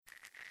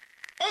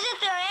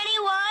Isn't there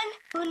anyone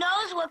who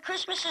knows what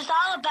Christmas is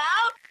all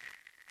about?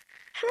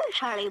 Sure,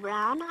 Charlie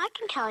Brown. I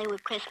can tell you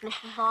what Christmas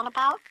is all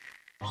about.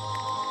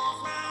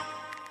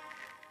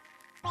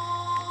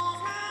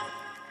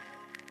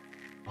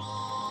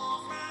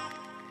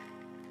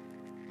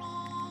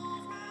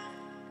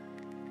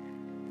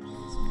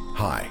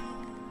 Hi,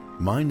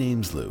 my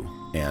name's Lou,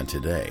 and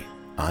today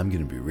I'm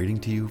going to be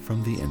reading to you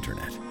from the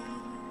internet.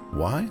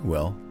 Why?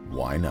 Well,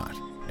 why not?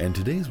 And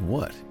today's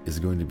what is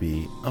going to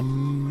be a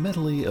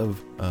medley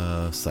of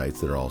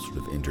sites that are all sort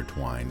of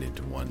intertwined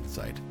into one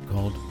site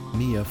called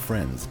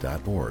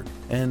miafriends.org.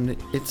 And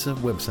it's a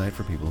website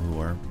for people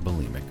who are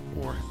bulimic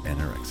or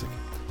anorexic.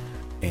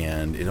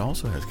 And it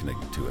also has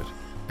connected to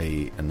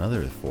it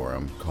another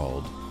forum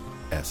called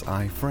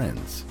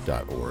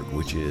sifriends.org,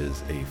 which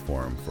is a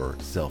forum for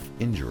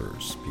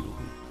self-injurers, people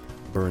who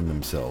burn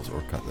themselves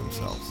or cut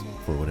themselves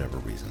for whatever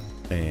reason.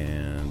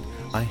 And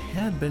I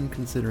had been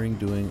considering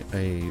doing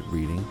a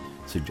reading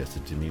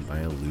suggested to me by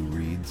a Lou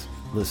Reads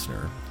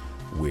listener,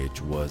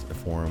 which was a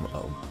forum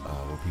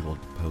where people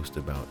post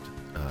about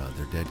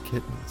their dead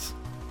kittens.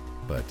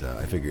 But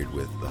I figured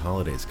with the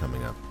holidays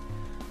coming up,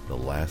 the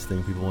last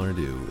thing people want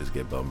to do is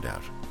get bummed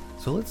out.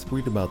 So let's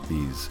read about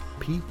these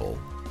people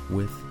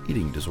with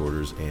eating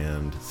disorders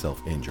and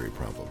self-injury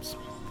problems.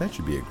 That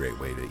should be a great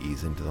way to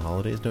ease into the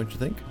holidays, don't you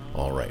think?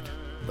 All right,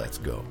 let's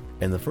go.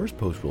 And the first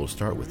post we'll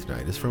start with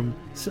tonight is from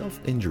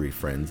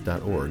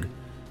selfinjuryfriends.org,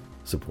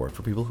 support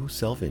for people who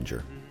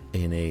self-injure,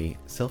 in a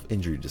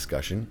self-injury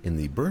discussion in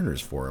the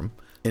Burners Forum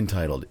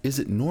entitled, Is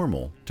It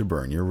Normal to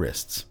Burn Your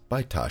Wrists?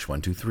 By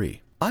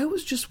Tosh123. I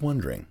was just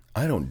wondering,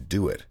 I don't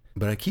do it,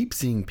 but I keep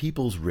seeing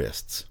people's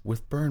wrists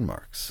with burn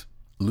marks.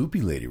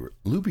 Loopy Lady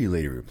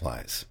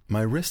replies,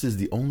 My wrist is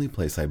the only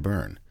place I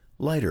burn,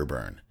 lighter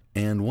burn,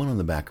 and one on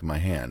the back of my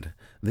hand.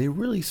 They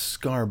really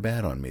scar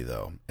bad on me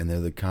though, and they're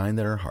the kind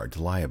that are hard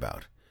to lie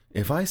about.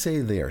 If I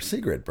say they are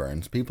cigarette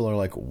burns, people are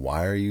like,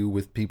 why are you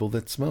with people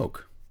that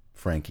smoke?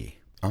 Frankie.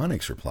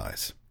 Onyx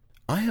replies,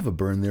 I have a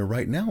burn there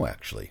right now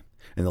actually,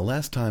 and the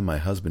last time my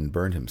husband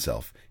burned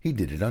himself, he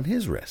did it on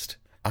his wrist.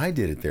 I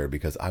did it there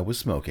because I was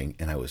smoking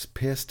and I was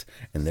pissed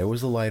and there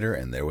was a lighter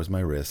and there was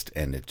my wrist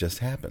and it just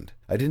happened.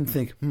 I didn't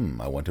think,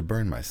 I want to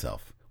burn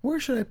myself. Where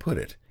should I put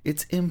it?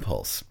 It's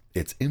impulse.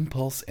 It's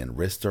impulse and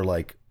wrists are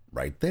like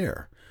right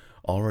there,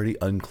 already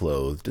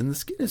unclothed, and the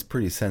skin is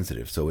pretty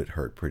sensitive, so it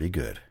hurt pretty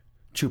good.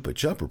 Chupa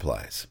Chup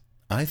replies,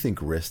 I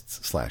think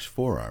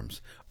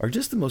wrists/forearms are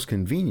just the most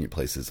convenient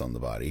places on the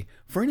body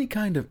for any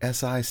kind of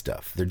SI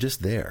stuff. They're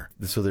just there,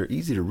 so they're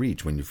easy to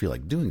reach when you feel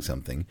like doing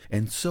something,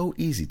 and so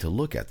easy to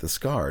look at the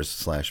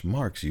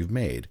scars/marks you've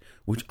made,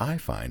 which I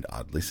find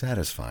oddly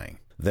satisfying.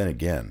 Then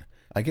again,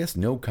 I guess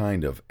no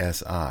kind of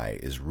SI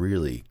is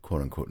really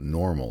quote-unquote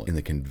normal in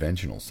the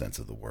conventional sense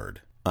of the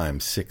word.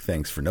 I'm sick,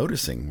 thanks for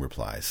noticing,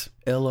 replies,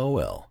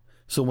 LOL.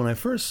 So when I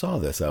first saw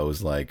this, I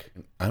was like,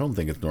 I don't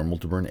think it's normal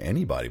to burn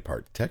any body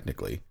part,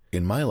 technically.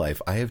 In my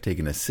life, I have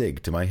taken a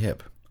cig to my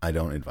hip. I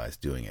don't advise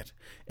doing it.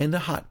 And a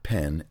hot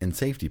pen and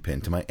safety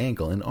pin to my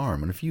ankle and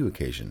arm on a few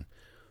occasions.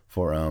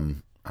 For,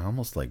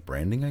 almost like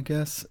branding, I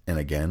guess. And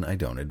again, I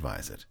don't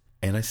advise it.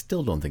 And I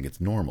still don't think it's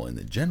normal in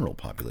the general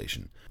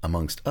population.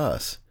 Amongst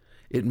us,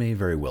 it may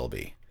very well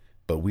be.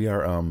 But we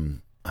are,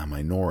 a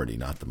minority,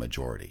 not the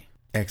majority.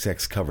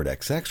 XX Covered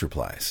XX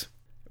replies,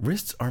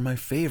 Wrists are my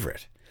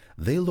favorite.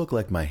 They look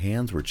like my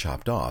hands were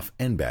chopped off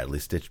and badly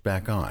stitched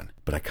back on,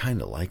 but I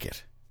kinda like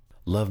it.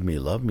 Love Me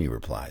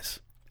replies,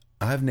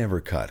 I've never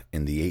cut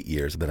in the 8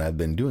 years that I've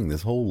been doing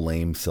this whole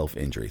lame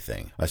self-injury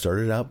thing. I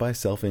started out by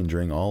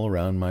self-injuring all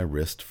around my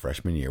wrist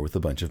freshman year with a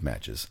bunch of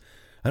matches.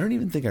 I don't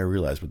even think I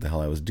realized what the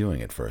hell I was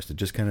doing at first. It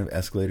just kind of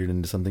escalated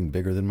into something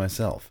bigger than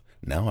myself.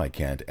 Now I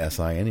can't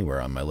SI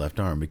anywhere on my left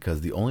arm because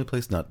the only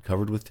place not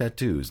covered with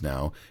tattoos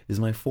now is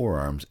my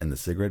forearms, and the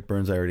cigarette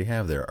burns I already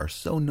have there are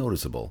so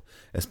noticeable,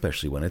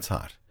 especially when it's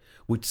hot.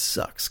 Which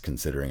sucks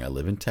considering I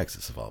live in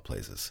Texas of all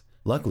places.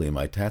 Luckily,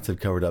 my tats have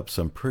covered up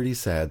some pretty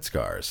sad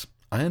scars.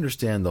 I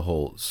understand the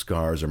whole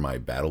scars are my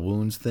battle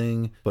wounds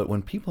thing, but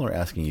when people are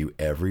asking you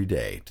every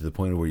day to the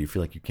point where you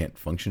feel like you can't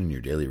function in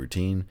your daily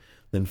routine,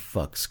 then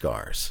fuck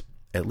scars.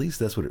 At least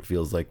that's what it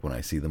feels like when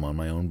I see them on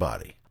my own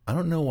body. I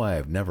don't know why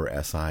I've never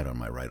SI'd on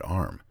my right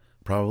arm.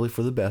 Probably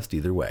for the best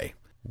either way.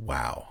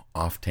 Wow,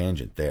 off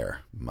tangent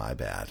there. My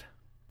bad.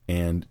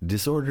 And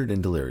Disordered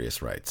and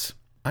Delirious writes,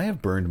 I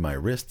have burned my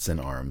wrists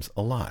and arms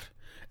a lot,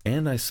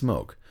 and I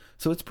smoke,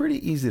 so it's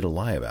pretty easy to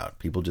lie about.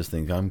 People just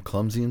think I'm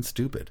clumsy and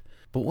stupid.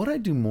 But what I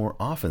do more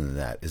often than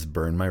that is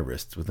burn my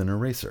wrists with an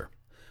eraser.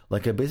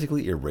 Like I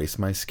basically erase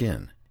my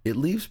skin. It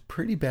leaves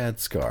pretty bad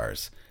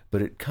scars,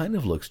 but it kind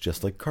of looks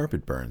just like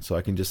carpet burn, so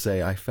I can just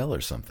say I fell or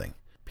something.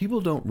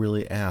 People don't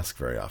really ask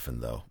very often,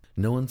 though.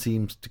 No one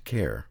seems to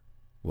care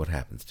what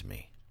happens to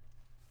me.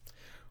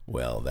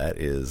 Well, that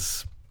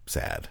is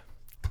sad.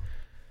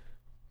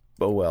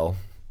 Oh well.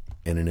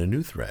 And in a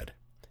new thread,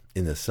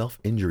 in the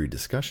self-injury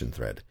discussion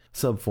thread,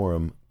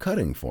 subforum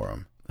Cutting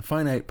Forum,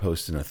 Finite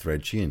posts in a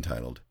thread she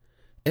entitled,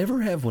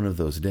 Ever have one of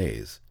those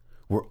days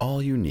where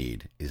all you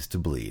need is to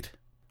bleed?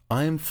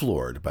 I am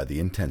floored by the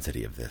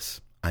intensity of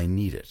this. I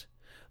need it.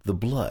 The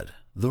blood,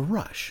 the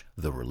rush,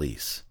 the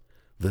release,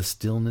 the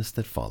stillness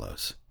that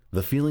follows,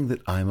 the feeling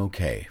that I'm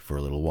okay for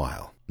a little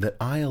while, that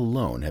I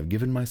alone have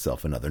given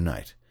myself another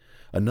night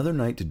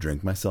to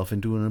drink myself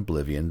into an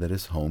oblivion that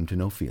is home to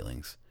no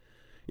feelings.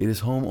 It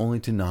is home only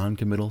to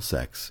non-committal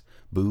sex,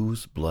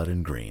 booze, blood,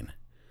 and green.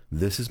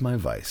 This is my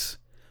vice.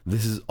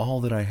 This is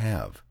all that I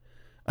have.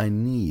 I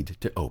need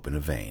to open a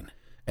vein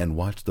and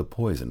watch the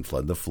poison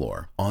flood the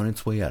floor on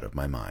its way out of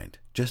my mind,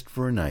 just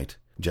for a night,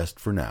 just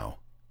for now,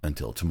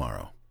 until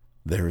tomorrow.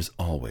 There is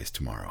always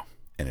tomorrow,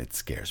 and it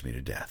scares me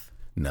to death.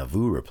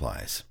 Navu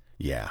replies,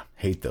 yeah,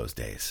 hate those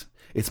days.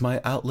 It's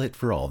my outlet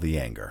for all the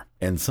anger.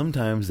 And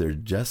sometimes there's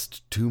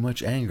just too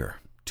much anger,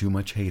 too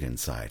much hate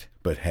inside.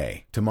 But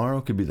hey, tomorrow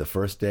could be the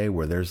first day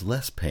where there's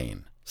less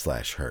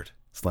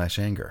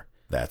pain/hurt/anger.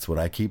 That's what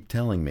I keep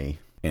telling me.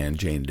 And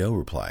Jane Doe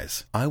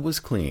replies, I was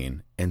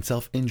clean and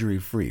self-injury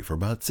free for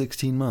about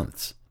 16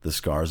 months. The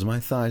scars on my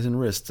thighs and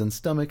wrists and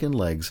stomach and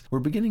legs were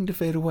beginning to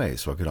fade away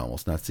so I could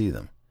almost not see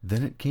them.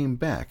 Then it came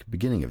back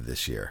beginning of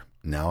this year.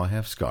 Now I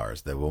have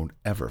scars that won't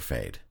ever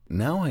fade.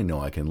 Now I know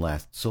I can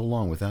last so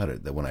long without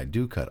it that when I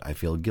do cut, I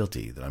feel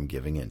guilty that I'm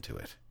giving into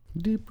it.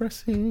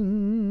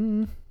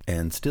 Depressing.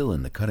 And still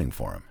in the cutting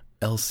forum,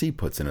 LC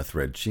puts in a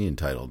thread she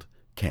entitled,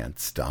 Can't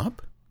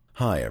Stop?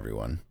 Hi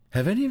everyone.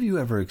 Have any of you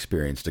ever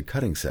experienced a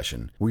cutting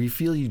session where you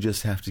feel you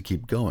just have to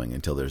keep going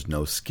until there's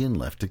no skin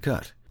left to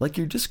cut? Like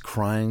you're just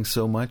crying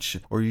so much,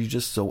 or you're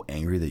just so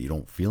angry that you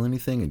don't feel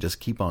anything and just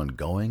keep on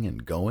going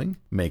and going?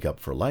 Make Up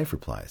for Life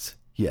replies,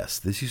 yes,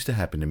 this used to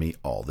happen to me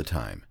all the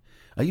time.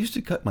 I used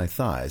to cut my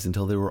thighs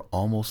until they were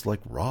almost like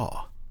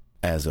raw.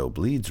 Azo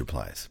Bleeds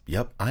replies,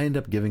 yep, I end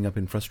up giving up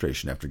in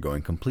frustration after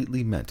going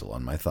completely mental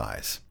on my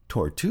thighs.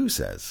 Tor2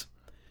 says,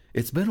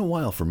 it's been a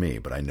while for me,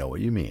 but I know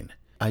what you mean.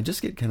 I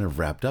just get kind of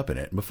wrapped up in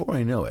it, and before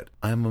I know it,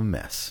 I'm a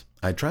mess.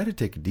 I try to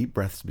take deep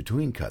breaths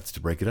between cuts to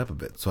break it up a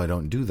bit, so I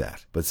don't do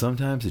that, but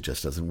sometimes it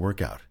just doesn't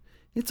work out.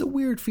 It's a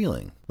weird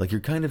feeling, like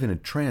you're kind of in a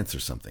trance or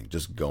something,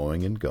 just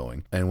going and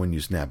going, and when you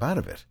snap out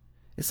of it,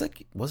 it's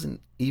like it wasn't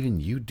even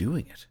you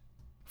doing it.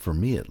 For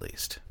me, at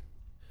least.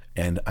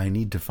 And I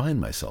need to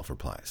find myself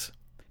replies.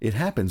 It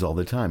happens all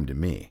the time to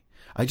me.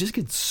 I just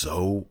get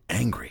so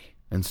angry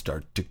and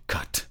start to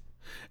cut.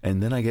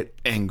 And then I get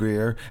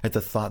angrier at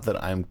the thought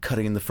that I'm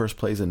cutting in the first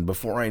place, and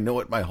before I know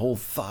it, my whole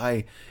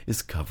thigh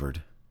is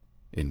covered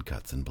in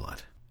cuts and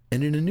blood.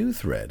 And in a new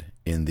thread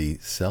in the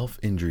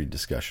self-injury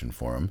discussion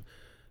forum,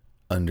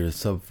 under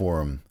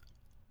subforum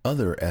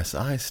Other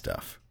SI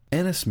Stuff,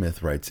 Anna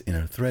Smith writes in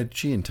a thread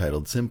she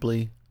entitled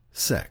simply,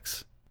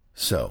 Sex.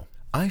 So,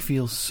 I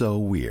feel so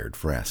weird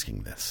for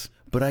asking this,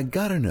 but I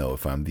gotta know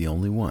if I'm the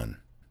only one.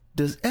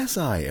 Does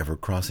SI ever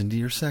cross into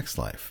your sex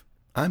life?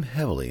 I'm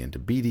heavily into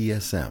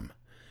BDSM,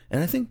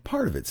 and I think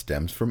part of it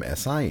stems from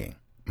SIing.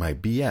 My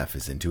BF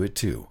is into it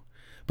too,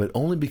 but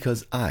only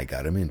because I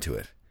got him into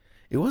it.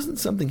 It wasn't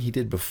something he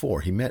did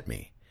before he met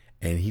me,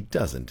 and he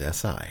doesn't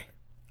SI.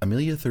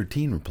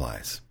 Amelia13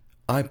 replies,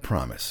 I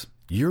promise,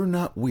 you're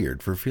not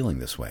weird for feeling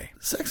this way.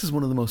 Sex is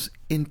one of the most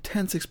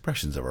intense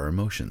expressions of our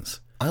emotions.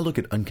 I look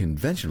at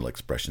unconventional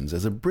expressions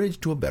as a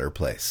bridge to a better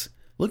place.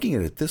 Looking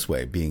at it this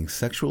way, being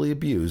sexually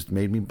abused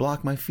made me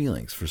block my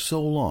feelings for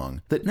so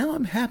long that now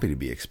I'm happy to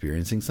be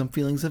experiencing some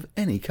feelings of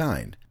any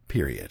kind,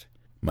 period.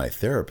 My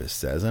therapist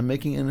says I'm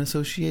making an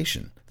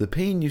association. The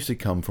pain used to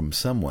come from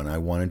someone I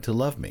wanted to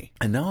love me,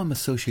 and now I'm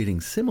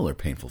associating similar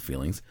painful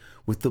feelings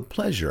with the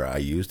pleasure I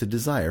used to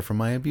desire from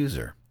my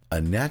abuser.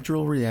 A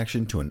natural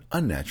reaction to an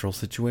unnatural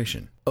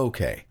situation.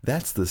 Okay,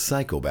 that's the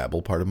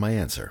psychobabble part of my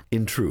answer.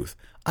 In truth,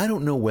 I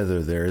don't know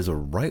whether there is a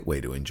right way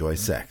to enjoy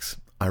sex.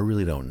 I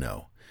really don't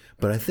know.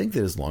 But I think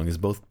that as long as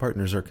both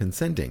partners are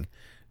consenting,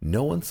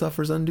 no one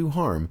suffers undue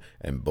harm,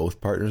 and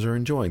both partners are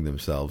enjoying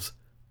themselves,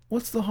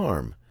 what's the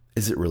harm?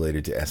 Is it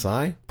related to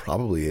SI?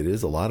 Probably it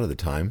is a lot of the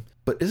time.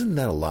 But isn't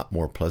that a lot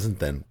more pleasant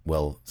than,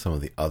 well, some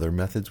of the other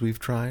methods we've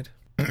tried?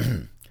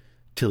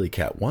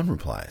 TillyCat1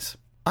 replies,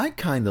 I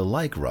kinda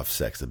like rough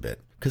sex a bit,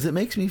 because it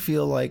makes me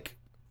feel like,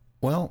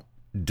 well,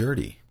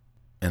 dirty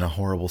and a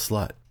horrible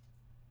slut,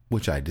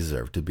 which I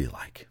deserve to be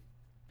like.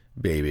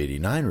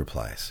 Babe89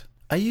 replies,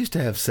 I used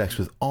to have sex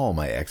with all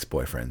my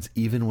ex-boyfriends,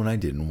 even when I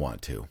didn't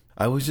want to.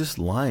 I was just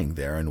lying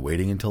there and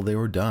waiting until they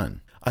were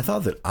done. I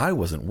thought that I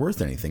wasn't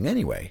worth anything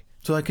anyway,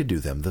 so I could do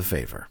them the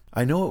favor.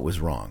 I know it was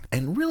wrong,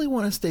 and really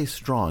want to stay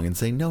strong and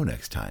say no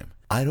next time.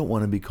 I don't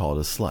want to be called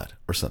a slut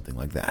or something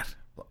like that.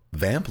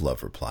 Vamp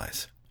Love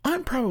replies,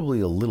 I'm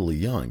probably a little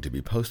young to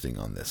be posting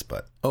on this,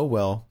 but oh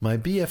well, my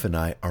BF and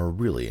I are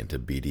really into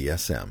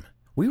BDSM.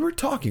 We were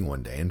talking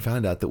one day and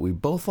found out that we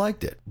both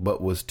liked it,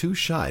 but was too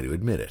shy to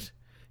admit it.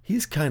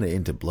 He's kinda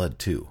into blood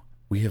too.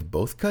 We have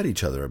both cut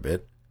each other a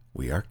bit.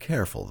 We are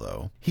careful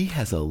though. He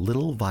has a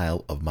little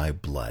vial of my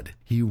blood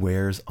he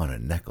wears on a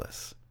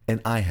necklace, and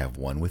I have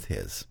one with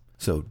his.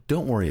 So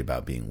don't worry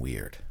about being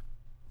weird.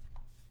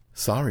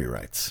 Sorry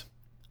writes,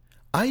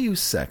 I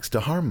use sex to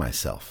harm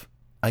myself.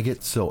 I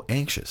get so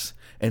anxious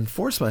and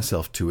force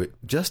myself to it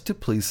just to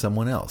please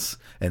someone else,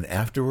 and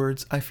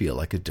afterwards I feel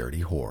like a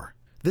dirty whore.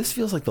 This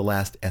feels like the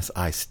last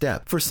SI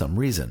step for some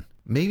reason.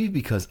 Maybe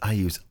because I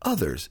use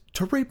others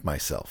to rape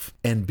myself,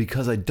 and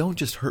because I don't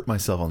just hurt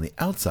myself on the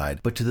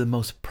outside, but to the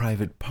most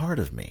private part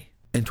of me.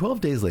 And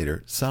 12 days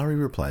later, Sari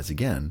replies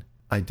again,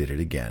 I did it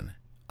again.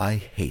 I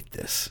hate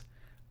this.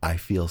 I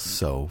feel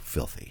so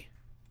filthy.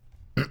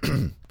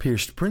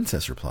 Pierced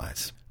Princess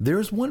replies, there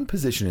is one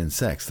position in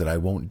sex that I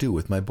won't do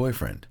with my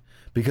boyfriend,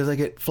 because I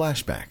get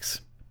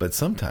flashbacks. But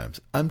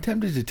sometimes I'm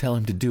tempted to tell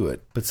him to do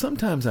it, but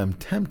sometimes I'm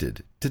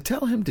tempted to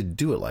tell him to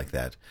do it like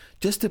that,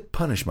 just to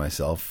punish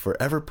myself for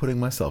ever putting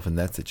myself in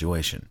that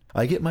situation.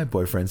 I get my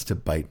boyfriends to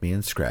bite me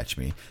and scratch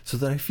me so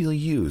that I feel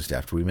used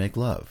after we make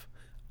love.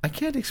 I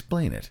can't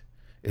explain it.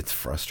 It's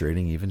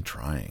frustrating even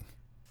trying.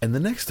 And the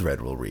next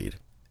thread we'll read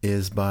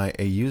is by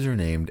a user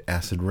named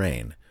Acid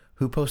Rain,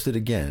 who posted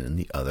again in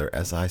the other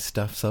SI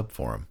Stuff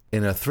subforum,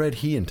 in a thread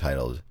he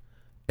entitled,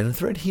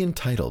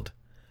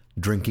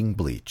 Drinking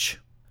Bleach.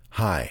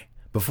 Hi,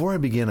 before I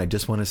begin, I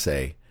just want to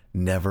say,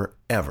 never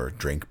ever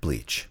drink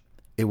bleach.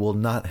 It will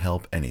not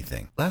help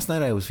anything. Last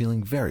night I was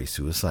feeling very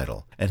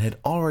suicidal and had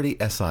already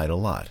SI'd a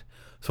lot,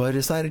 so I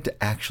decided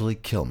to actually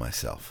kill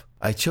myself.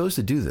 I chose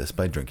to do this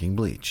by drinking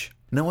bleach.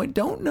 Now, I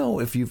don't know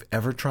if you've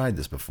ever tried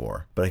this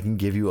before, but I can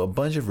give you a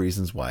bunch of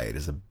reasons why it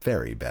is a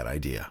very bad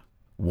idea.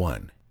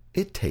 1.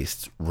 It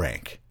tastes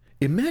rank.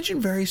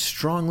 Imagine very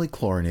strongly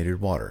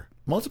chlorinated water.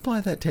 Multiply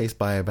that taste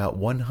by about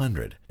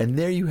 100, and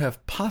there you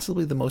have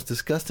possibly the most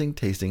disgusting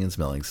tasting and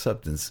smelling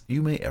substance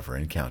you may ever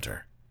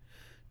encounter.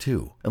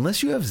 2.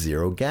 Unless you have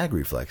zero gag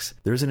reflex,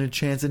 there isn't a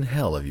chance in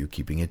hell of you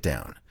keeping it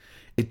down.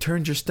 It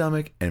turns your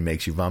stomach and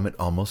makes you vomit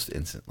almost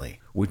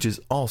instantly, which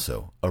is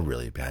also a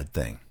really bad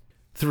thing.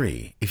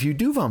 3. If you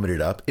do vomit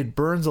it up, it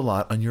burns a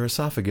lot on your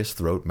esophagus,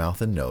 throat,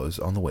 mouth, and nose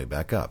on the way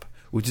back up,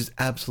 which is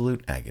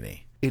absolute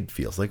agony. It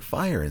feels like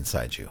fire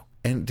inside you.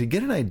 And to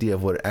get an idea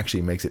of what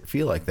actually makes it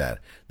feel like that,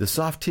 the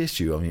soft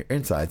tissue on your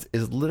insides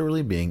is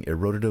literally being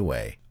eroded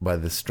away by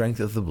the strength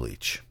of the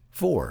bleach.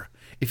 4.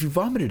 If you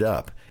vomit it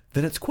up,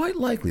 then it's quite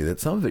likely that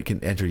some of it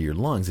can enter your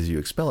lungs as you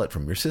expel it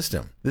from your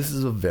system. This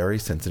is a very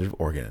sensitive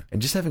organ,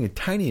 and just having a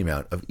tiny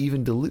amount of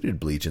even diluted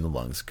bleach in the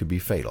lungs could be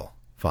fatal.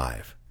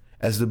 5.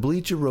 As the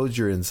bleach erodes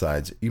your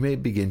insides, you may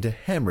begin to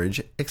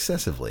hemorrhage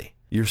excessively.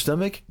 Your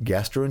stomach,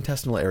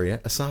 gastrointestinal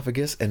area,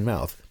 esophagus, and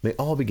mouth may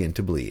all begin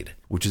to bleed,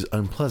 which is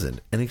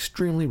unpleasant and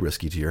extremely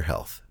risky to your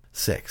health.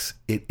 6.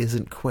 It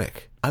isn't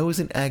quick. I was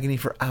in agony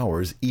for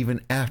hours even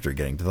after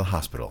getting to the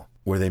hospital,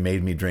 where they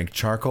made me drink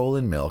charcoal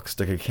and milk,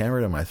 stuck a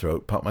camera down my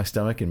throat, popped my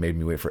stomach, and made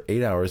me wait for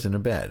 8 hours in a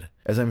bed.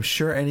 As I'm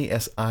sure any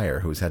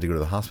SIer who has had to go to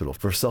the hospital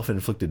for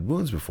self-inflicted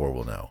wounds before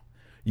will know,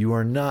 you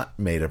are not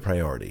made a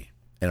priority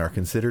and are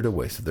considered a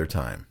waste of their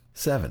time.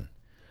 7.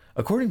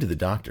 According to the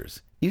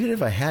doctors, even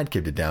if I had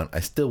kept it down, I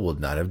still would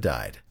not have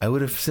died. I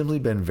would have simply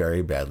been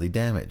very badly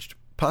damaged,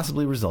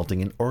 possibly resulting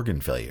in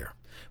organ failure.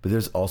 But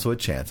there's also a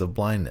chance of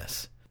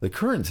blindness. The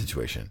current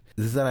situation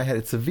is that I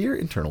had severe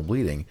internal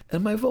bleeding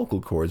and my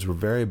vocal cords were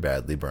very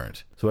badly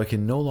burnt, so I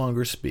can no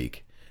longer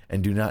speak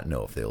and do not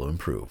know if they will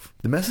improve.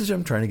 The message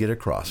I'm trying to get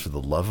across, for the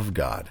love of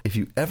God, if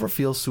you ever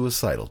feel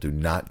suicidal, do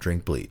not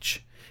drink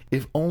bleach.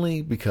 If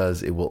only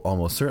because it will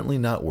almost certainly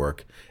not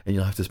work and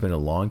you'll have to spend a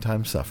long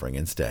time suffering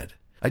instead.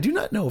 I do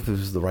not know if this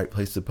is the right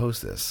place to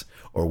post this,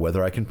 or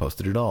whether I can post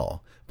it at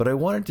all, but I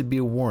want it to be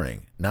a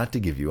warning, not to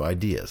give you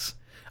ideas.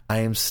 I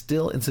am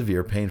still in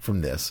severe pain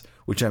from this,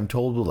 which I'm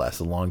told will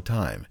last a long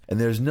time, and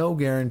there's no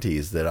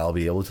guarantees that I'll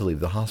be able to leave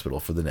the hospital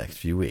for the next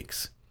few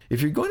weeks.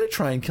 If you're going to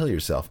try and kill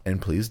yourself,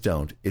 and please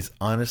don't, it's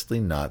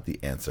honestly not the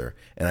answer,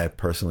 and I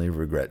personally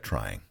regret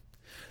trying.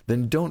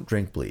 Then don't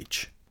drink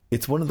bleach.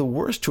 It's one of the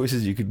worst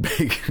choices you could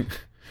make.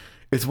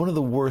 It's one of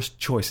the worst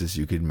choices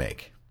you could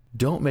make.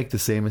 Don't make the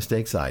same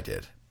mistakes I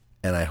did.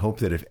 And I hope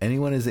that if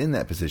anyone is in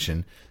that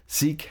position,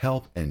 seek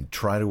help and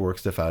try to work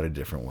stuff out a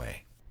different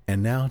way.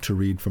 And now to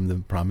read from the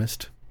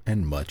promised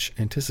and much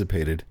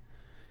anticipated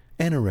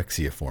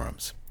anorexia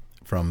forums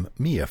from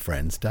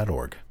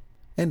miafriends.org.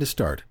 And to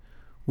start,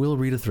 we'll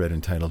read a thread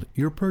entitled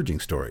Your Purging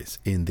Stories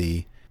in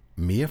the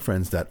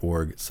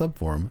miafriends.org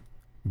subforum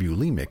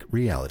Bulimic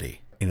Reality,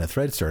 in a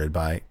thread started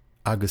by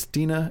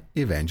Augustina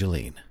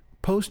Evangeline.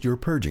 Post your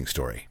purging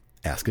story.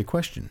 Ask a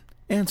question.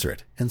 Answer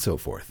it, and so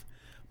forth.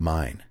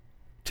 Mine.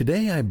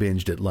 Today I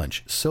binged at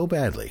lunch so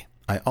badly,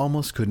 I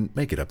almost couldn't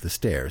make it up the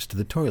stairs to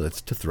the toilets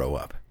to throw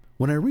up.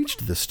 When I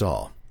reached the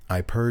stall,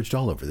 I purged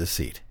all over the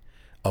seat.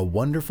 A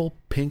wonderful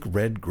pink,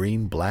 red,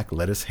 green, black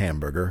lettuce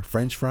hamburger,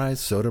 french fries,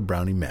 soda,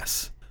 brownie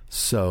mess.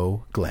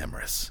 So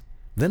glamorous.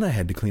 Then I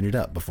had to clean it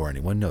up before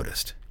anyone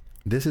noticed.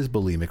 This is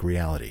bulimic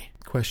reality.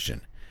 Question.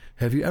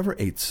 Have you ever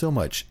ate so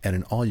much at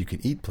an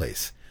all-you-can-eat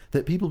place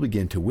that people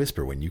begin to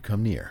whisper when you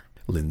come near?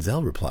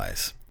 Linzel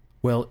replies,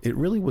 well, it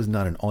really was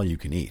not an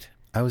all-you-can-eat.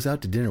 I was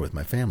out to dinner with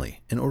my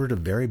family and ordered a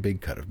very big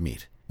cut of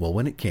meat. Well,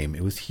 when it came,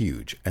 it was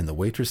huge, and the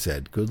waitress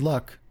said, good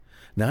luck.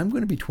 Now, I'm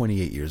going to be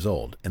 28 years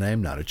old, and I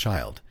am not a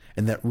child,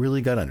 and that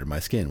really got under my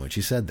skin when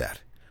she said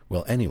that.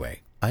 Well,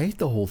 anyway, I ate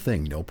the whole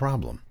thing, no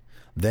problem.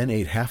 Then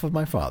ate half of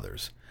my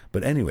father's.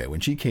 But anyway,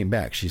 when she came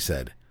back, she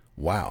said,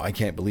 wow, I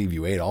can't believe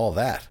you ate all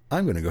that.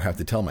 I'm going to go have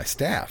to tell my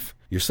staff.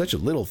 You're such a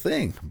little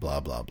thing,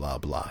 blah, blah, blah,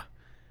 blah.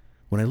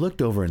 When I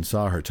looked over and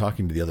saw her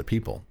talking to the other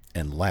people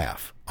and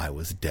laugh, I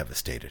was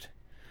devastated.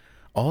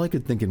 All I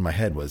could think in my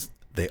head was,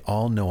 they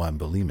all know I'm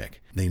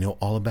bulimic. They know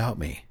all about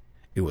me.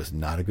 It was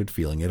not a good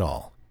feeling at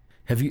all.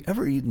 Have you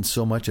ever eaten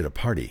so much at a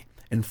party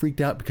and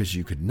freaked out because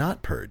you could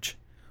not purge?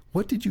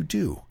 What did you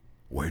do?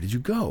 Where did you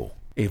go?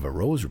 Ava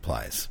Rose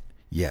replies,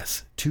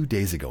 yes, 2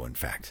 days ago, in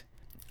fact.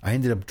 I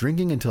ended up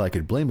drinking until I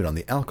could blame it on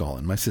the alcohol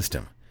in my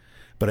system,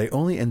 but I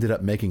only ended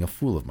up making a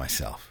fool of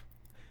myself.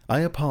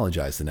 I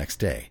apologized the next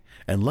day,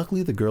 and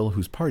luckily the girl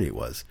whose party it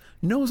was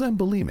knows I'm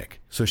bulimic,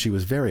 so she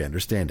was very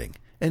understanding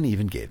and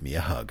even gave me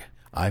a hug.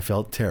 I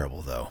felt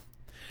terrible, though.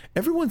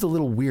 Everyone's a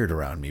little weird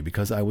around me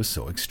because I was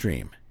so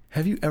extreme.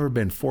 Have you ever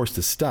been forced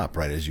to stop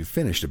right as you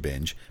finished a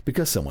binge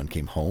because someone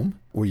came home?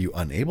 Were you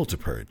unable to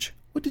purge?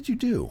 What did you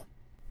do?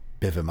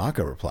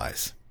 Bivimaka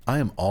replies, I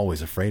am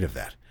always afraid of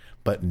that,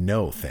 but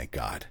no, thank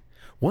God.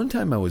 One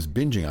time I was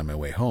binging on my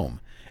way home,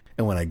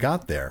 and when I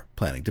got there,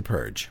 planning to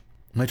purge.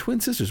 My twin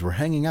sisters were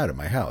hanging out at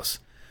my house.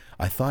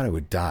 I thought I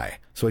would die,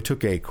 so I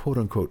took a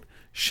quote-unquote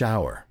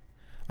shower.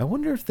 I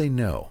wonder if they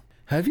know.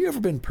 Have you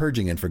ever been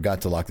purging and forgot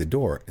to lock the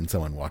door and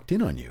someone walked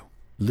in on you?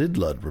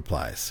 Lidlud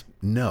replies,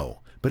 no,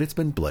 but it's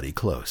been bloody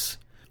close.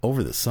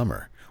 Over the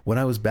summer, when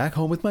I was back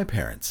home with my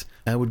parents,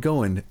 I would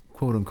go and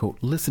quote-unquote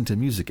listen to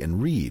music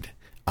and read,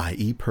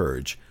 i.e.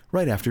 purge,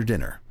 right after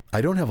dinner. I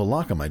don't have a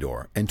lock on my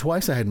door, and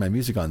twice I had my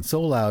music on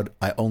so loud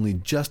I only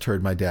just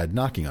heard my dad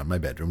knocking on my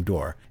bedroom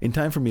door, in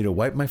time for me to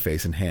wipe my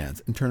face and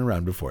hands and turn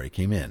around before he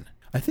came in.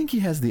 I think he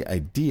has the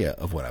idea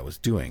of what I was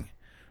doing.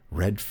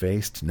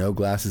 Red-faced, no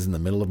glasses in the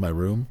middle of my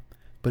room,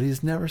 but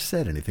he's never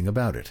said anything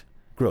about it.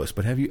 Gross,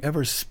 but have you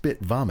ever spit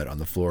vomit on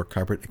the floor,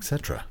 carpet,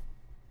 etc.?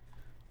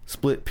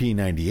 Split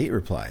P98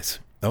 replies,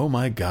 oh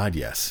my God,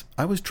 yes.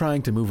 I was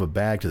trying to move a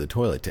bag to the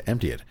toilet to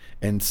empty it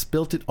and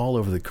spilt it all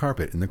over the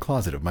carpet in the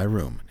closet of my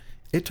room.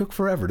 It took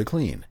forever to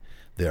clean.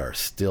 There are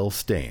still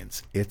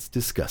stains. It's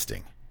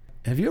disgusting.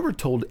 Have you ever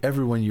told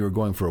everyone you were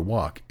going for a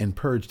walk and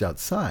purged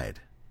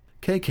outside?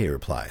 KK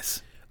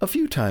replies, a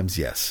few times,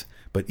 yes.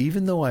 But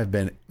even though I've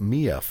been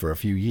Mia for a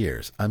few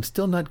years, I'm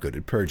still not good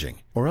at purging,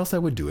 or else I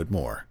would do it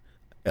more.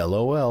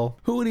 LOL.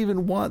 Who would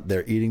even want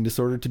their eating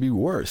disorder to be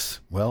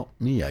worse? Well,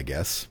 me, I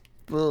guess.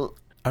 Well,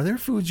 are there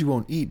foods you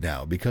won't eat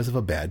now because of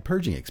a bad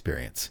purging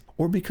experience,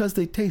 or because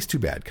they taste too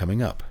bad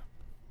coming up?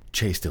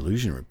 Chase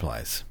Delusion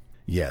replies,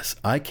 yes,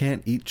 I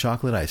can't eat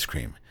chocolate ice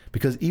cream,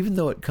 because even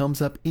though it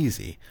comes up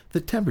easy,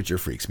 the temperature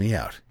freaks me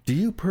out. Do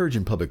you purge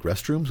in public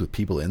restrooms with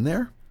people in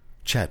there?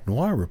 Chat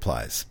Noir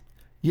replies,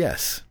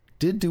 yes,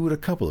 did do it a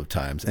couple of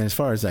times, and as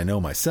far as I know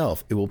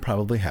myself, it will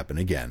probably happen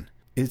again.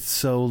 It's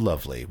so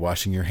lovely,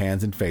 washing your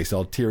hands and face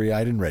all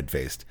teary-eyed and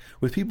red-faced,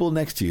 with people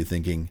next to you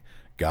thinking,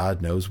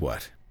 God knows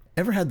what.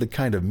 Ever had the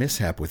kind of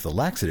mishap with the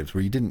laxatives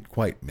where you didn't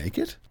quite make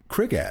it?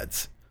 Crig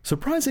adds,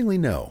 surprisingly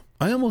no.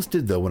 I almost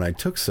did though when I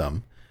took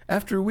some,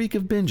 after a week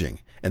of binging,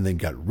 and then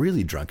got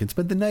really drunk and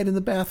spent the night in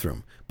the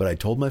bathroom, but I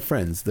told my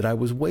friends that I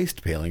was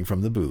waist-paling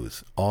from the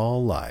booze.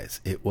 All lies.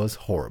 It was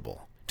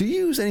horrible. Do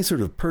you use any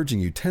sort of purging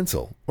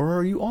utensil, or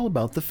are you all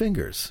about the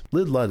fingers?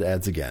 Lidlud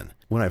adds again,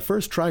 when I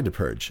first tried to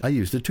purge, I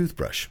used a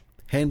toothbrush,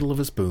 handle of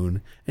a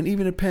spoon, and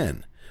even a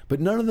pen, but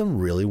none of them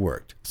really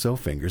worked, so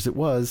fingers it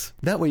was.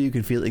 That way you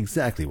can feel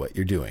exactly what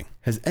you're doing.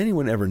 Has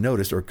anyone ever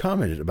noticed or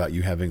commented about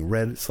you having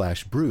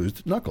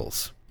red/bruised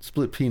knuckles?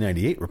 Split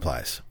P98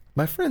 replies,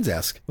 my friends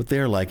ask what they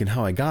are like and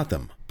how I got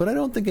them, but I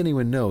don't think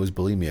anyone knows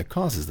bulimia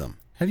causes them.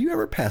 Have you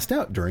ever passed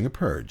out during a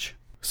purge?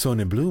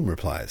 Sonny Bloom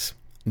replies,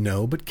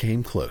 no, but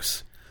came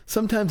close.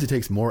 Sometimes it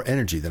takes more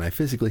energy than I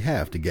physically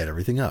have to get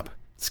everything up.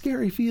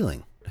 Scary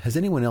feeling. Has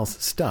anyone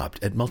else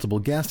stopped at multiple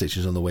gas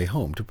stations on the way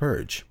home to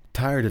purge?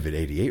 Tired of it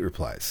 88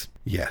 replies,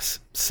 yes,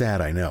 sad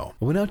I know.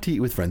 I went out to eat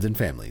with friends and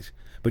families,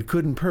 but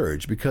couldn't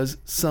purge because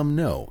some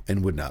know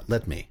and would not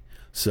let me.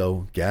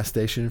 So, gas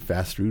station,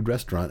 fast food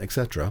restaurant,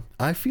 etc.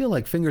 I feel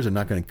like fingers are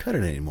not going to cut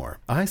it anymore.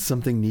 I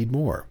something need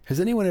more. Has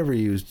anyone ever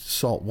used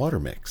salt water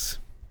mix?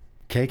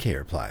 KK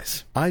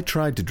replies, I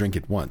tried to drink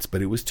it once,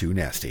 but it was too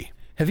nasty.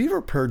 Have you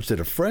ever purged at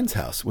a friend's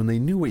house when they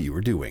knew what you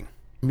were doing?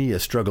 Mia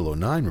Struggle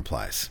 09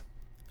 replies,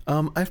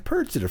 I've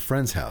purged at a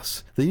friend's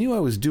house. They knew I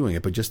was doing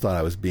it, but just thought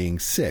I was being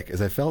sick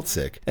as I felt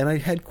sick, and I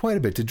had quite a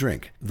bit to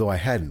drink, though I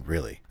hadn't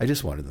really. I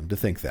just wanted them to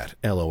think that,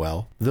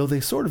 LOL. Though they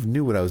sort of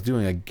knew what I was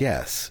doing, I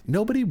guess.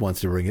 Nobody wants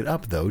to bring it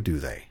up, though, do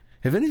they?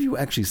 Have any of you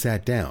actually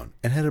sat down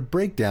and had a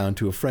breakdown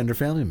to a friend or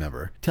family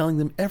member, telling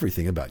them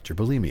everything about your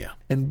bulimia?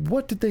 And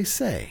what did they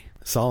say?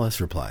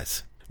 Solace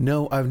replies,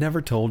 no, I've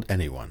never told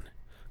anyone.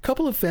 A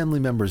couple of family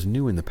members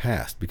knew in the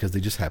past because they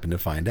just happened to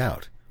find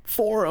out.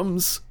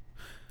 Forums!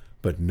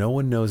 But no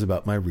one knows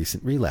about my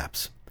recent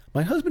relapse.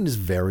 My husband is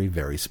very,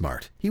 very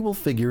smart. He will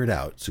figure it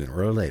out sooner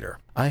or later.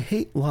 I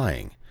hate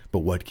lying, but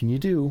what can you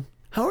do?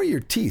 How are your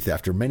teeth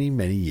after many,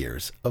 many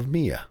years of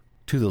Mia?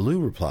 To the Lou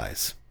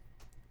replies,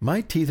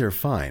 my teeth are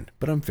fine,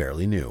 but I'm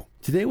fairly new.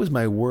 Today was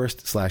my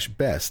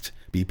worst/best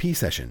BP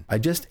session. I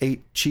just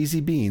ate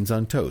cheesy beans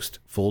on toast,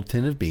 full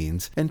tin of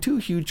beans, and 2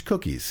 huge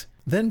cookies.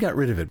 then got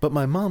rid of it, but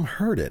my mom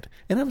heard it,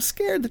 and I'm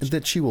scared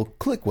that she will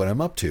click what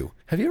I'm up to.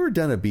 Have you ever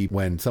done a beep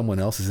when someone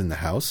else is in the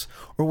house,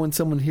 or when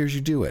someone hears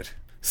you do it?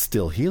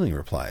 Still Healing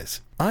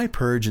replies, I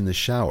purge in the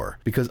shower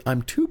because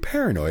I'm too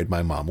paranoid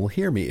my mom will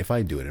hear me if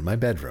I do it in my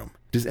bedroom.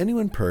 Does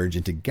anyone purge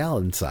into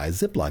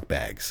gallon-sized Ziploc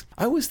bags?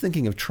 I was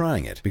thinking of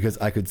trying it because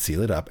I could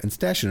seal it up and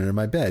stash it under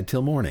my bed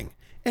till morning.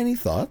 Any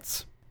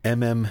thoughts?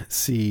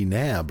 MMC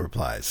Nab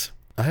replies,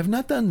 I have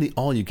not done the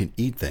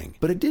all-you-can-eat thing,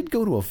 but I did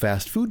go to a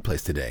fast food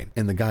place today,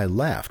 and the guy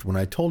laughed when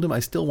I told him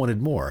I still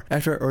wanted more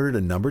after I ordered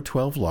a number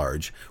 12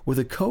 large with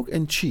a Coke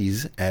and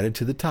cheese added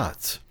to the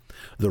tots.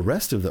 The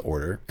rest of the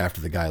order,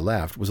 after the guy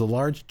laughed, was a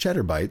large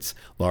cheddar bites,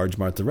 large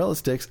mozzarella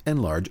sticks, and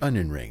large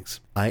onion rings.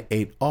 I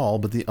ate all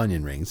but the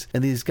onion rings,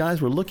 and these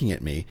guys were looking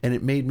at me, and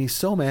it made me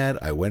so mad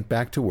I went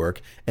back to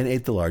work and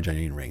ate the large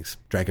onion rings,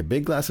 drank a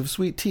big glass of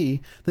sweet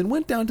tea, then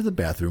went down to the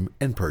bathroom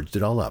and purged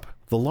it all up.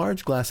 The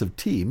large glass of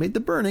tea made the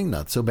burning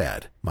not so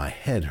bad. My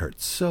head hurt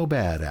so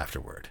bad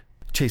afterward.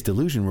 Chase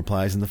Delusion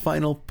replies in the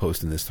final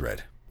post in this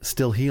thread.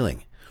 Still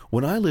Healing.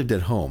 When I lived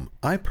at home,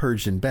 I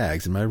purged in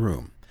bags in my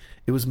room.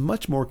 It was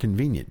much more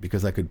convenient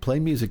because I could play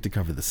music to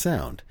cover the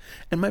sound,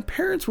 and my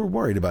parents were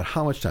worried about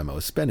how much time I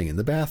was spending in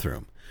the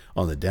bathroom.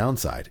 On the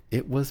downside,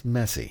 it was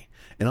messy,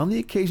 and on the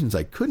occasions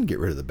I couldn't get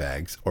rid of the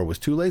bags or was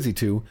too lazy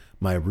to,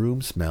 my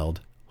room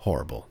smelled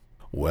horrible.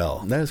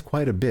 Well, that is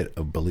quite a bit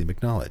of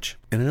bulimic knowledge.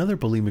 And another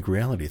bulimic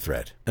reality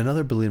thread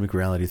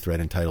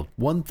entitled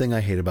One Thing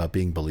I Hate About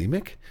Being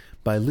Bulimic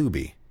by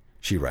Luby.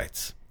 She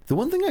writes, the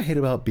one thing I hate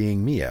about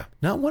being Mia,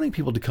 not wanting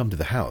people to come to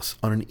the house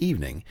on an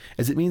evening,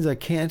 as it means I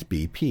can't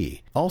be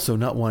P. Also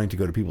not wanting to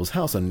go to people's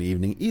house on an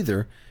evening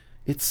either.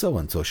 It's so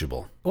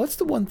unsociable. What's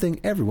the one thing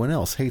everyone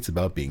else hates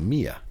about being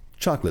Mia?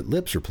 Chocolate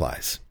Lips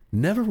replies,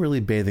 never really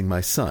bathing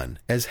my son,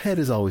 as head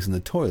is always in the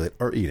toilet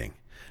or eating.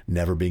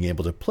 Never being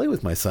able to play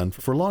with my son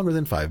for longer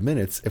than 5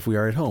 minutes if we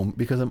are at home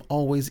because I'm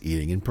always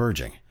eating and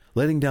purging.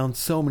 Letting down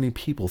so many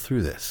people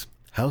through this.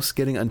 House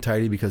getting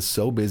untidy because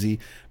so busy,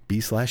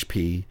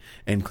 B/P,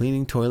 and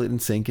cleaning toilet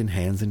and sink and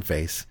hands and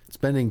face.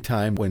 Spending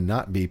time when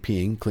not be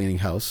peeing, cleaning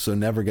house, so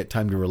never get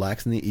time to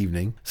relax in the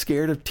evening.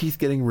 Scared of teeth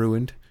getting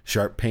ruined.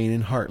 Sharp pain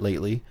in heart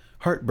lately.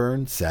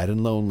 Heartburn, sad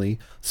and lonely.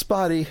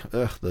 Spotty,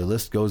 the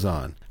list goes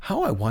on.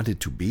 How I want it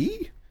to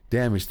be?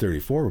 Damage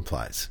 34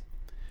 replies,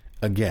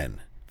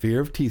 again, fear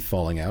of teeth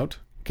falling out,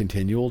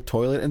 continual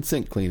toilet and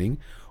sink cleaning,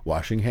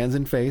 washing hands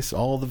and face,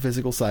 all the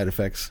physical side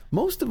effects.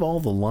 Most of all,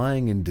 the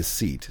lying and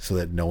deceit so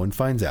that no one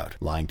finds out.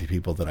 Lying to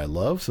people that I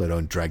love so I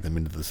don't drag them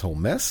into this whole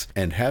mess,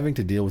 and having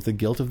to deal with the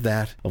guilt of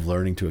that, of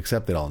learning to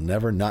accept that I'll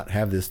never not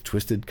have this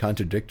twisted,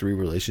 contradictory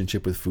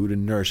relationship with food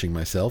and nourishing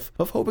myself,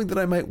 of hoping that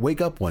I might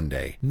wake up one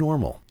day,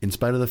 normal, in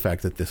spite of the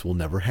fact that this will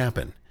never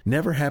happen.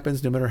 Never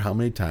happens no matter how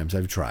many times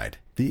I've tried.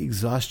 The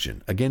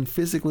exhaustion, again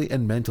physically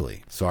and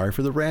mentally. Sorry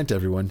for the rant,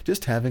 everyone,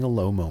 just having a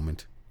low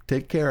moment.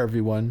 Take care,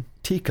 everyone.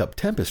 Teacup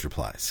Tempest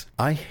replies,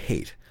 I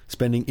hate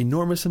spending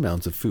enormous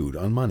amounts of food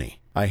on money.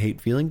 I hate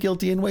feeling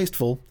guilty and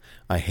wasteful.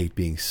 I hate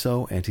being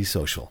so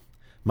antisocial.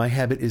 My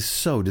habit is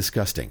so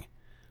disgusting.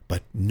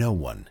 But no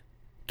one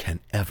can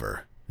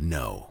ever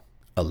know.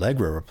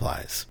 Allegra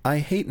replies, I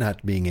hate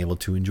not being able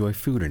to enjoy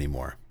food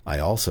anymore. I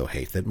also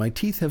hate that my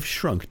teeth have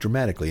shrunk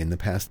dramatically in the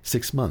past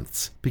 6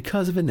 months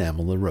because of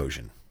enamel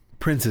erosion.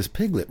 Princess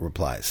Piglet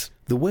replies,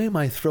 the way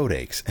my throat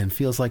aches and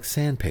feels like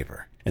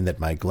sandpaper, and that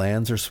my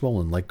glands are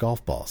swollen like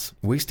golf balls,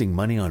 wasting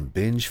money on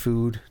binge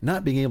food,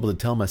 not being able to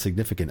tell my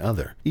significant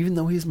other, even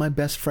though he's my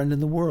best friend in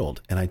the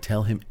world, and I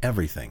tell him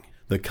everything.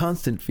 The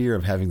constant fear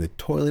of having the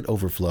toilet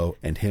overflow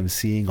and him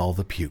seeing all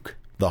the puke.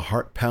 The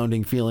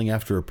heart-pounding feeling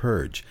after a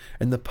purge,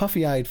 and the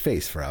puffy-eyed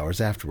face for hours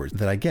afterwards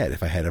that I get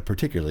if I had a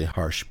particularly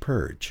harsh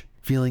purge.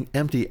 Feeling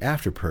empty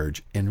after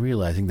purge and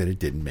realizing that it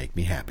didn't make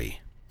me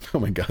happy. Oh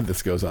my God,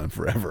 this goes on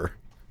forever.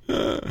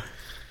 Oh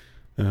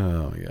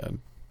my God.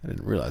 I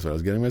didn't realize what I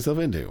was getting myself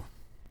into.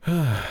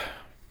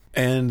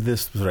 And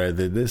this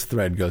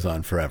thread goes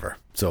on forever.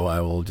 So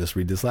I will just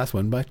read this last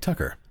one by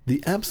Tucker.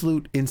 The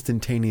absolute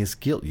instantaneous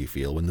guilt you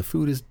feel when the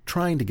food is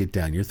trying to get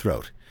down your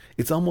throat.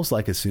 It's almost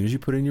like as soon as you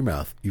put it in your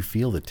mouth, you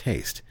feel the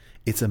taste.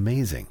 It's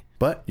amazing.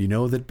 But you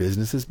know that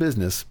business is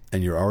business,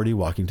 and you're already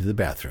walking to the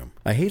bathroom.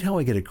 I hate how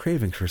I get a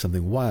craving for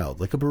something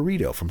wild, like a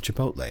burrito from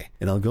Chipotle,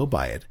 and I'll go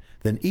buy it,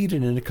 then eat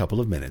it in a couple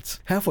of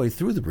minutes. Halfway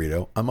through the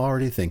burrito, I'm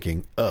already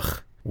thinking,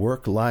 ugh.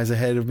 Work lies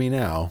ahead of me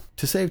now.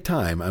 To save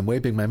time, I'm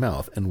wiping my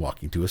mouth and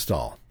walking to a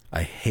stall.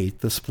 I hate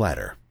the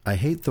splatter. I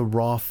hate the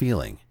raw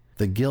feeling.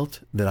 The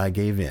guilt that I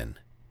gave in.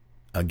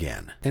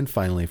 Again. And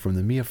finally, from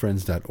the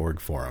MiaFriends.org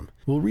forum,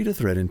 we'll read a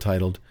thread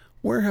entitled,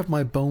 Where Have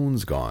My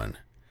Bones Gone?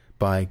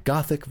 By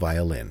Gothic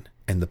Violin.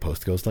 And the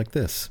post goes like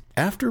this.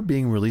 After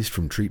being released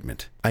from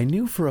treatment, I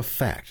knew for a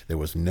fact there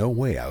was no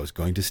way I was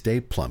going to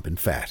stay plump and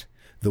fat,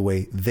 the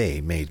way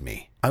they made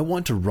me. I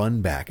want to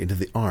run back into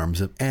the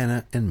arms of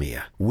Anna and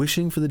Mia,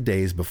 wishing for the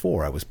days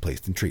before I was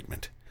placed in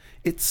treatment.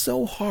 It's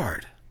so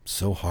hard,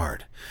 so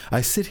hard.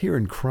 I sit here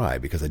and cry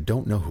because I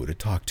don't know who to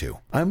talk to.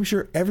 I'm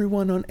sure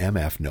everyone on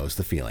MF knows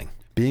the feeling.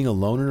 Being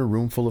alone in a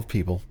room full of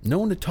people, no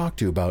one to talk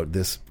to about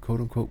this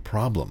quote-unquote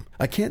problem.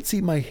 I can't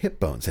see my hip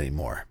bones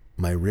anymore.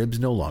 My ribs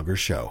no longer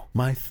show.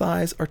 My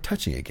thighs are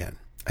touching again.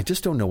 I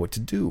just don't know what to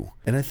do,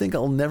 and I think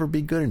I'll never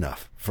be good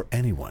enough for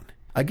anyone.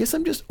 I guess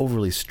I'm just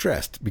overly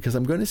stressed because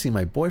I'm going to see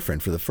my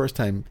boyfriend for the first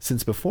time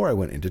since before I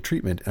went into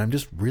treatment, and I'm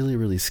just really,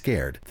 really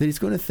scared that he's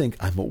going to think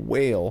I'm a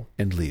whale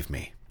and leave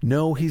me.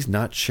 No, he's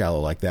not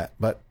shallow like that,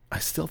 but I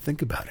still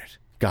think about it.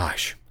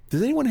 Gosh,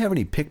 does anyone have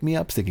any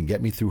pick-me-ups that can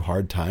get me through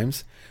hard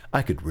times?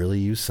 I could really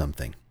use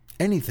something.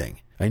 Anything.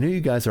 I know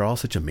you guys are all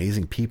such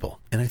amazing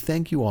people, and I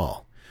thank you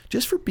all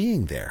just for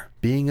being there,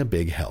 being a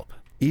big help.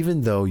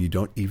 Even though you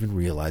don't even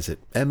realize it,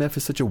 MF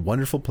is such a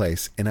wonderful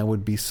place, and I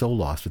would be so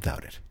lost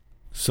without it.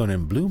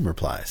 Sonnen Bloom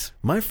replies,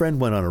 my friend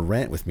went on a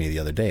rant with me the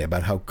other day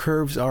about how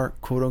curves are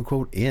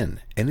quote-unquote in,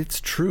 and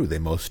it's true, they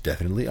most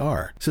definitely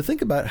are. So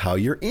think about how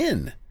you're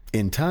in.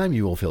 In time,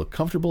 you will feel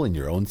comfortable in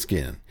your own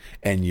skin,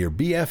 and your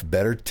BF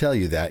better tell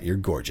you that you're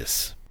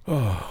gorgeous.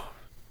 Oh,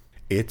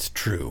 it's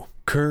true.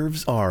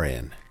 Curves are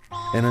in.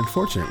 And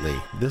unfortunately,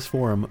 this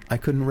forum I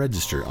couldn't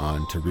register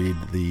on to read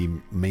the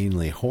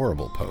mainly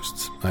horrible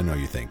posts. I know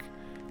you think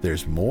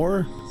there's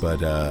more, but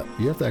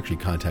you have to actually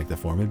contact the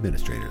forum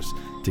administrators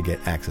to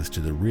get access to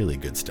the really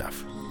good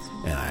stuff.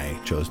 And I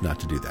chose not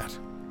to do that.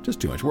 Just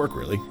too much work,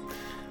 really.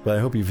 But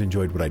I hope you've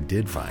enjoyed what I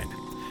did find.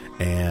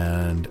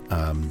 And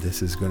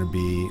this is going to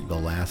be the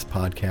last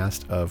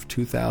podcast of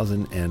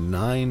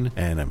 2009,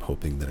 and I'm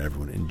hoping that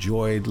everyone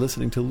enjoyed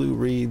listening to Lou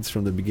Reads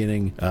from the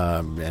beginning,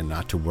 and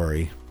not to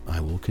worry. I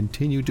will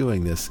continue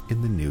doing this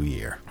in the new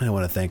year. And I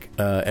want to thank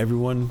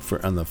everyone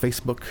on the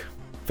Facebook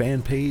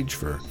fan page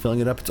for filling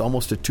it up. It's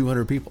almost to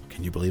 200 people.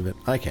 Can you believe it?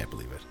 I can't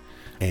believe it.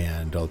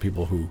 And all the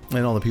people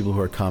who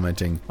are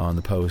commenting on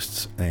the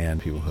posts,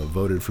 and people who have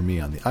voted for me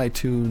on the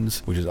iTunes,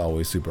 which is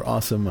always super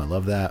awesome. I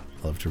love that.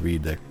 I love to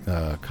read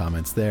the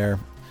comments there.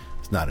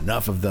 It's not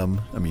enough of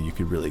them. I mean, you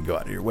could really go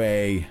out of your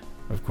way.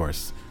 Of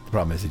course, the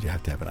problem is that you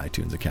have to have an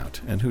iTunes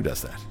account. And who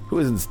does that? Who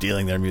isn't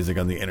stealing their music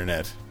on the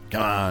internet?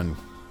 Come on.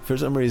 For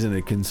some reason,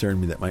 it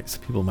concerned me that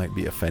people might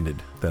be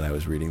offended that I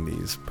was reading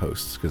these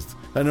posts, because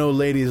I know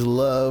ladies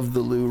love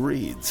the Lou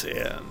Reads,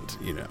 and,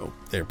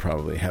 there's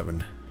probably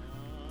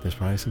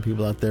some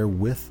people out there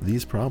with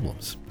these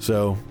problems.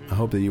 So I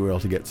hope that you were able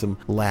to get some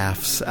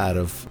laughs out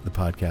of the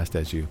podcast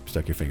as you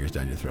stuck your fingers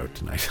down your throat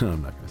tonight.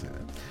 I'm not going to say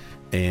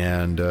that.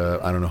 And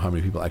I don't know how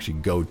many people actually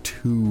go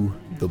to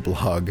the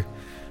blog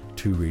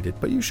to read it,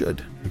 but you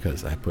should,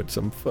 because I put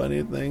some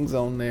funny things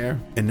on there.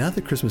 And now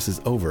that Christmas is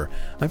over,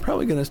 I'm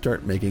probably going to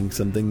start making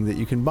something that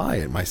you can buy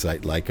at my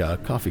site, like a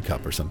coffee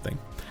cup or something.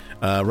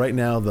 Right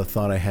now, the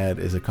thought I had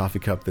is a coffee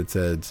cup that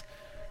says,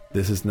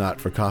 "This is not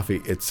for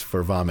coffee, it's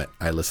for vomit.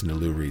 I listen to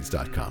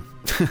LouReads.com."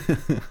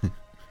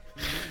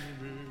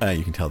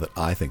 You can tell that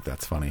I think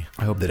that's funny.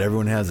 I hope that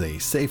everyone has a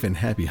safe and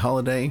happy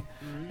holiday,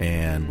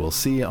 and we'll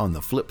see you on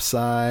the flip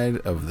side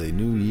of the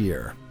new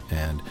year.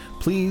 And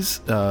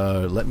please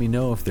let me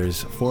know if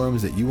there's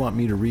forums that you want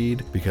me to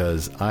read,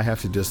 because I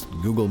have to just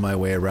Google my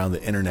way around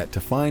the internet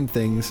to find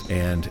things,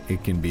 and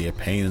it can be a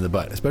pain in the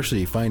butt,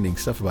 especially finding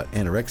stuff about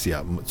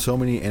anorexia. So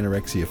many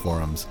anorexia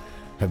forums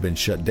have been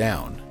shut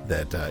down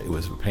that it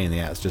was a pain in the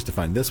ass just to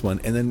find this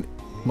one, and then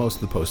most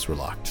of the posts were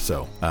locked,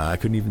 so I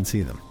couldn't even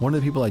see them. One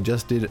of the people I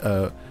just did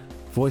a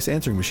voice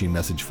answering machine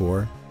message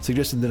for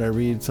suggested that I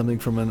read something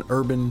from an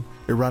urban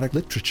erotic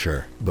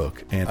literature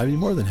book, and I'd be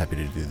more than happy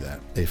to do that.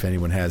 If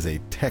anyone has a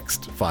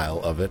text file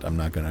of it, I'm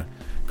not going to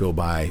go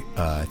by,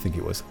 I think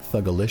it was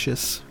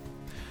Thugalicious,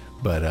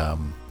 but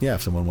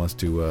if someone wants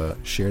to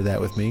share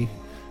that with me,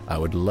 I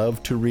would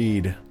love to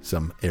read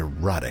some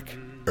erotic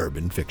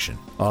urban fiction.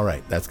 All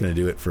right, that's going to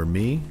do it for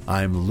me.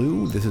 I'm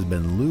Lou. This has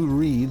been Lou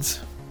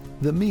Reads,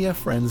 the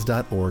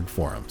MiaFriends.org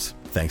forums.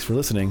 Thanks for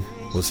listening.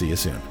 We'll see you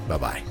soon.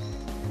 Bye-bye.